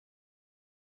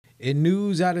In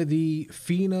news out of the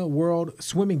FINA World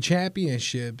Swimming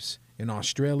Championships in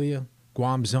Australia,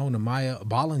 Guam's own Amaya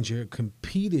Bollinger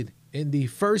competed in the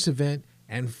first event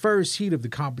and first heat of the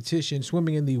competition,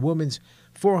 swimming in the women's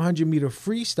 400-meter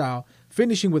freestyle,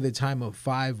 finishing with a time of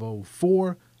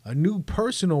 5:04, a new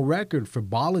personal record for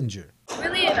Bollinger.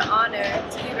 Really an honor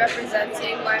to be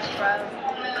representing where I'm from.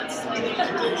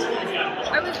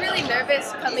 I was really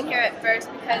nervous coming here at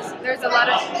first because there's a lot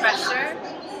of pressure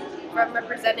from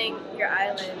representing your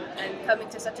island and coming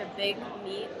to such a big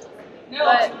meet.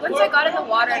 But once I got in the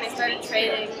water and I started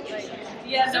training,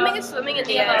 swimming is swimming in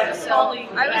the end. So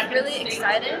I was really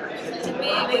excited to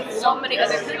be with so many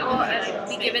other people and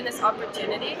be given this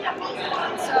opportunity.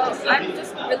 So I'm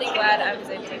just really glad I was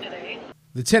able to today.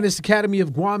 The Tennis Academy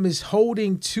of Guam is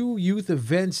holding 2 youth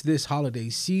events this holiday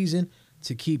season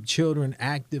to keep children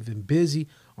active and busy.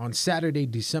 On Saturday,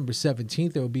 December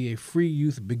 17th, there will be a free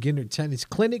youth beginner tennis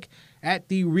clinic at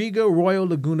the Riga Royal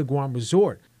Laguna Guam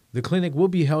Resort. The clinic will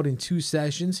be held in 2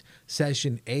 sessions.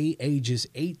 Session A, ages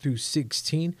 8 through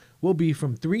 16, will be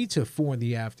from 3 to 4 in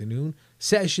the afternoon.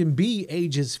 Session B,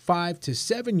 ages 5 to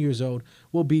 7 years old,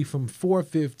 will be from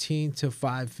 4:15 to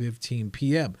 5:15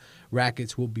 p.m.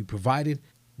 Rackets will be provided.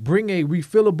 Bring a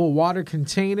refillable water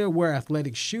container, wear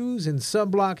athletic shoes, and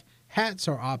sunblock. Hats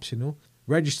are optional.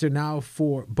 Register now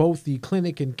for both the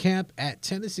clinic and camp at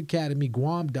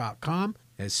tennisacademyguam.com,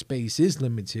 as space is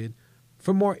limited.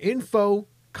 For more info,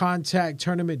 contact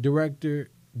Tournament Director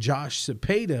Josh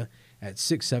Cepeda at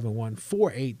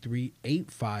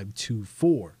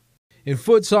 671-483-8524. In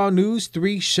futsal news,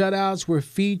 3 shutouts were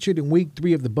featured in Week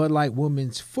 3 of the Bud Light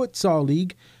Women's Futsal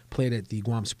League, played at the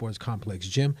Guam Sports Complex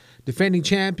Gym. Defending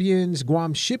champions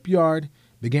Guam Shipyard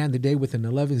began the day with an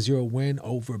 11-0 win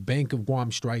over Bank of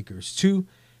Guam Strikers 2.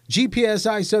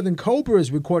 GPSI Southern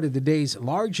Cobras recorded the day's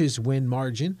largest win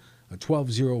margin, a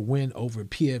 12-0 win over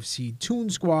PFC Toon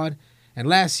Squad. And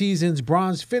last season's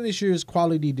bronze finishers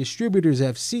Quality Distributors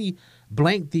FC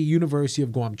blanked the University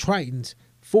of Guam Tritons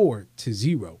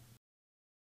 4-0.